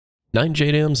9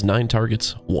 JDAMs, 9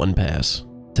 targets, 1 pass.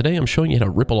 Today I'm showing you how to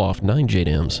ripple off 9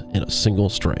 JDAMs in a single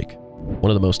strike.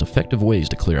 One of the most effective ways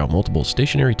to clear out multiple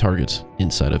stationary targets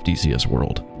inside of DCS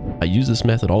World. I use this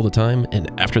method all the time,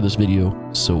 and after this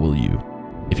video, so will you.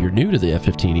 If you're new to the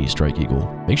F-15E Strike Eagle,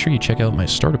 make sure you check out my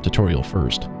startup tutorial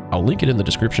first. I'll link it in the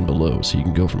description below so you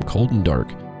can go from cold and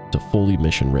dark to fully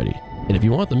mission ready. And if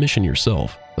you want the mission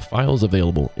yourself, the file is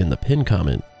available in the pinned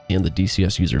comment and the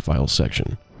DCS user files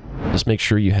section. Just make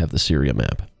sure you have the Syria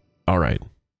map. Alright,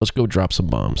 let's go drop some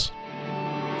bombs.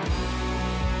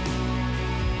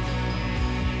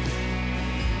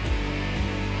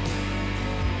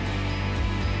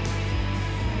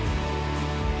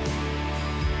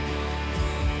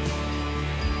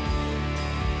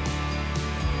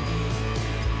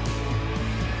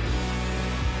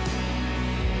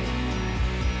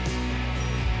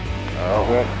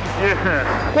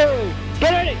 Yeah. Whoa,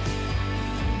 get ready!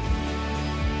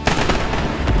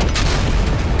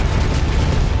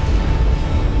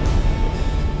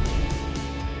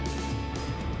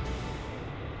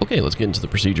 Okay, let's get into the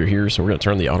procedure here. So we're going to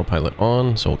turn the autopilot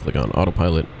on. So we'll click on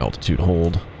autopilot, altitude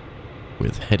hold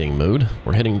with heading mode.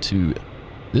 We're heading to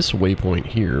this waypoint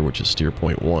here, which is steer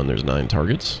point 1. There's 9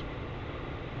 targets.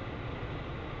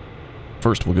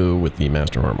 First, we'll go with the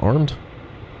master arm armed.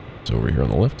 So over here on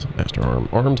the left, master arm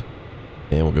armed.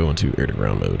 And we'll go into air to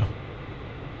ground mode.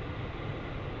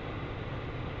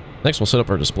 Next, we'll set up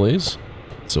our displays.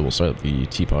 So we'll set up the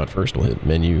TPOD first. We'll hit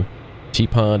menu,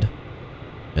 TPOD.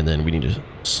 And then we need to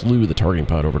slew the targeting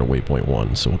pod over to waypoint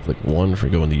 1. So we'll click 1 for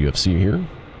going to UFC here.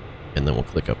 And then we'll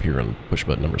click up here on push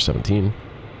button number 17.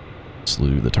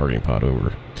 Slew the targeting pod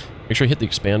over. Make sure you hit the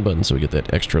expand button so we get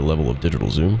that extra level of digital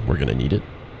zoom. We're going to need it.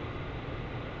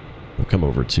 We'll come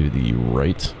over to the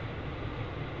right.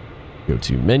 Go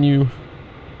to menu,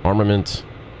 armament.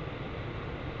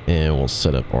 And we'll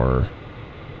set up our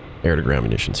air to ground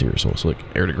munitions here. So we'll select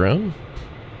air to ground.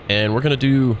 And we're going to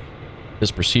do this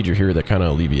procedure here that kind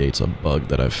of alleviates a bug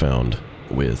that I've found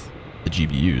with the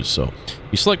GBUs. So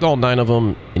you select all 9 of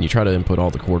them and you try to input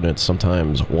all the coordinates.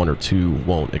 Sometimes 1 or 2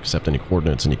 won't accept any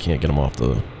coordinates and you can't get them off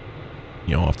the,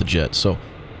 off the jet. So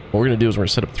what we're going to do is we're going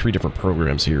to set up 3 different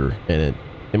programs here, and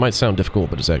it might sound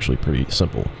difficult, but it's actually pretty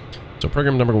simple. So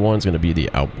program number 1 is going to be the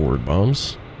outboard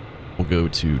bombs. We'll go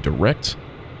to direct.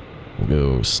 We'll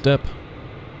go step,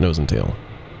 nose and tail.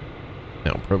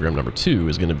 Now program number 2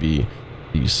 is going to be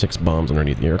these 6 bombs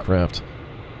underneath the aircraft.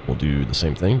 We'll do the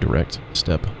same thing, direct,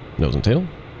 step, nose and tail.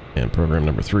 And program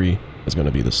number 3 is going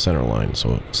to be the center line.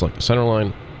 So select the center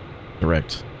line,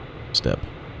 direct, step,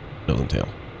 nose and tail.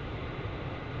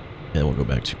 And we'll go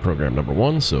back to program number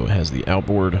 1. So it has the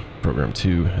outboard. Program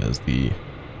 2 has the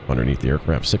underneath the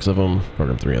aircraft, 6 of them.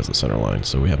 Program 3 has the center line.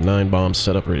 So we have 9 bombs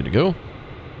set up, ready to go.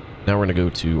 Now we're going to go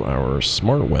to our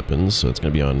smart weapons. So it's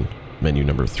going to be on menu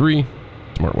number 3,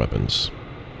 smart weapons.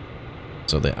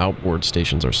 So the outboard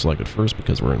stations are selected first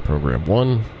because we're in program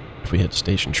 1. If we hit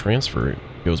station transfer, it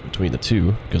goes between the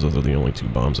 2 because those are the only 2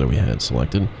 bombs that we had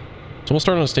selected. So we'll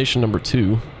start on station number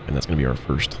 2, and that's going to be our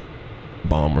first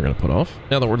bomb we're going to put off.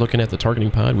 Now that we're looking at the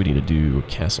targeting pod, we need to do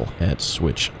castle hat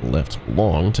switch left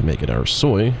long to make it our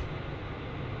soy.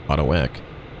 Auto ac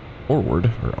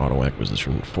forward, or auto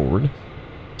acquisition forward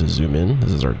to zoom in.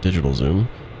 This is our digital zoom.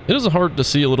 It is hard to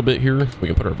see a little bit here. We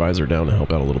can put our visor down to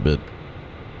help out a little bit.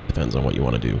 Depends on what you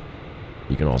want to do.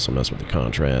 You can also mess with the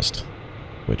contrast,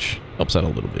 which helps out a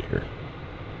little bit here.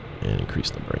 And increase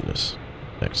the brightness.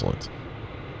 Excellent.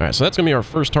 Alright, so that's going to be our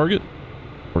first target.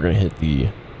 We're going to hit the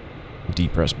D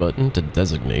press button to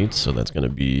designate. So that's going to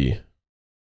be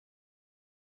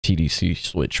TDC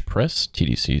switch press.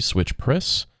 TDC switch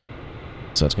press.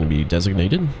 So that's going to be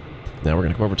designated. Now we're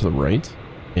going to come over to the right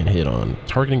and hit on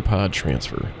targeting pod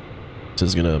transfer. This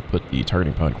is going to put the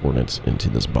targeting pod coordinates into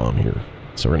this bomb here.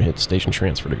 So we're going to hit station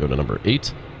transfer to go to number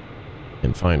 8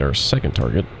 and find our second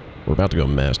target. We're about to go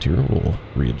mast here. We'll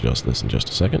readjust this in just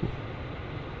a second.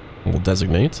 We'll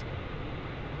designate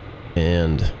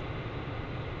and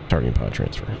targeting pod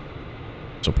transfer.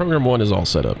 So program 1 is all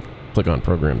set up. Click on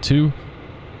program 2.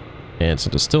 And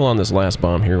since it's still on this last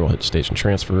bomb here, we'll hit station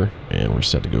transfer and we're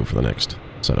set to go for the next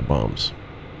set of bombs.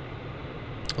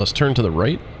 Let's turn to the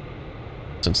right.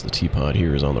 Since the TPOD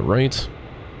here is on the right,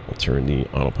 we'll turn the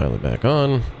autopilot back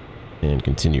on and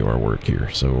continue our work here.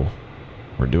 So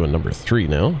we're doing number 3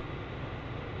 now.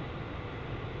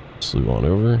 Slew on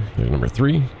over. There's number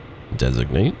 3.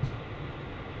 Designate.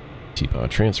 TPOD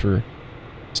transfer.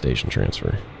 Station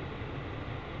transfer.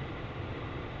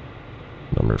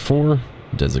 Number 4.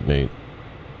 Designate.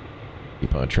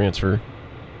 TPOD transfer.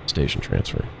 Station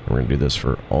transfer. And we're going to do this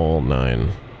for all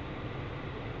 9.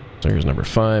 So here's number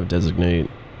 5. Designate.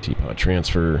 TPOD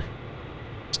transfer.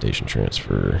 Station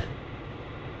transfer.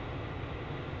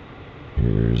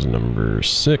 Here's number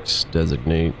 6.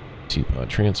 Designate TPOD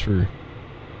transfer.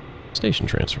 Station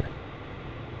transfer.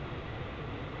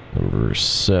 Number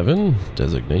 7.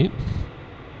 Designate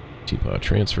TPOD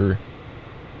transfer.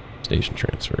 Station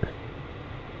transfer.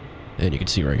 And you can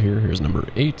see right here, here's number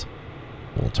 8.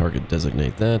 We'll target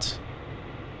designate that.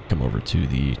 Come over to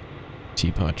the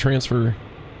TPOD transfer.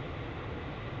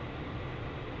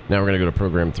 Now we're going to go to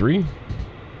program 3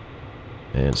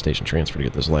 and station transfer to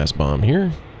get this last bomb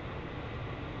here.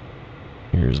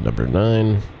 Here's number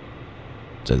 9.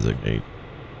 Designate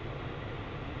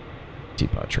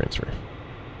TPOD transfer.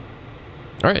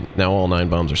 Alright, now all 9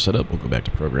 bombs are set up. We'll go back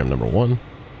to program number 1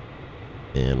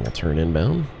 and we'll turn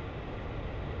inbound.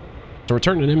 So we're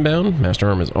turning inbound. Master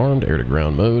arm is armed, air to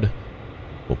ground mode.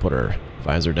 We'll put our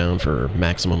visor down for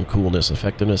maximum coolness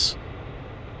effectiveness.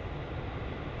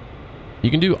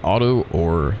 You can do auto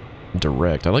or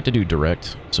direct. I like to do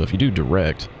direct. So if you do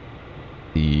direct,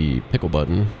 the pickle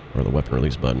button or the weapon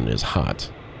release button is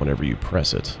hot whenever you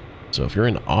press it. So if you're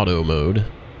in auto mode,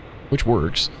 which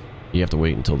works, you have to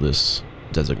wait until this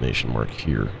designation mark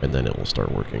here and then it will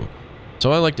start working.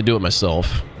 So I like to do it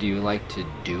myself. Do you like to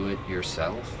do it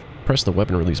yourself? Press the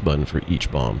weapon release button for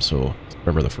each bomb. So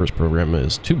remember, the first program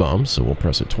is 2 bombs, so we'll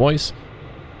press it twice.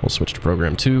 We'll switch to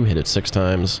program 2, hit it 6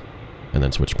 times, and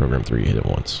then switch to program 3, hit it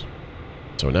once.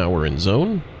 So now we're in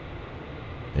zone,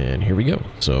 and here we go.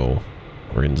 So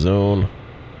we're in zone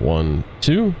 1,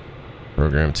 2,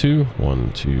 program 2,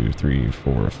 1, 2, 3,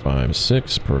 4, 5,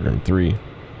 6, program 3,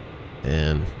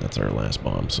 and that's our last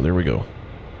bomb. So there we go.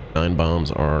 9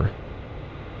 bombs are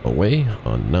away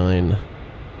on 9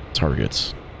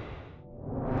 targets.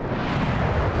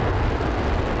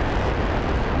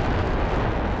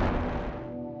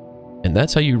 And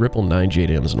that's how you ripple 9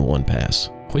 JDAMs in one pass.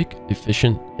 Quick,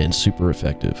 efficient, and super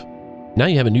effective. Now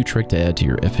you have a new trick to add to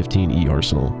your F-15E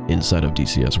arsenal inside of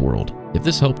DCS World. If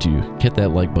this helped you, hit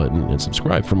that like button and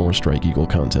subscribe for more Strike Eagle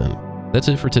content. That's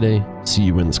it for today. See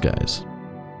you in the skies.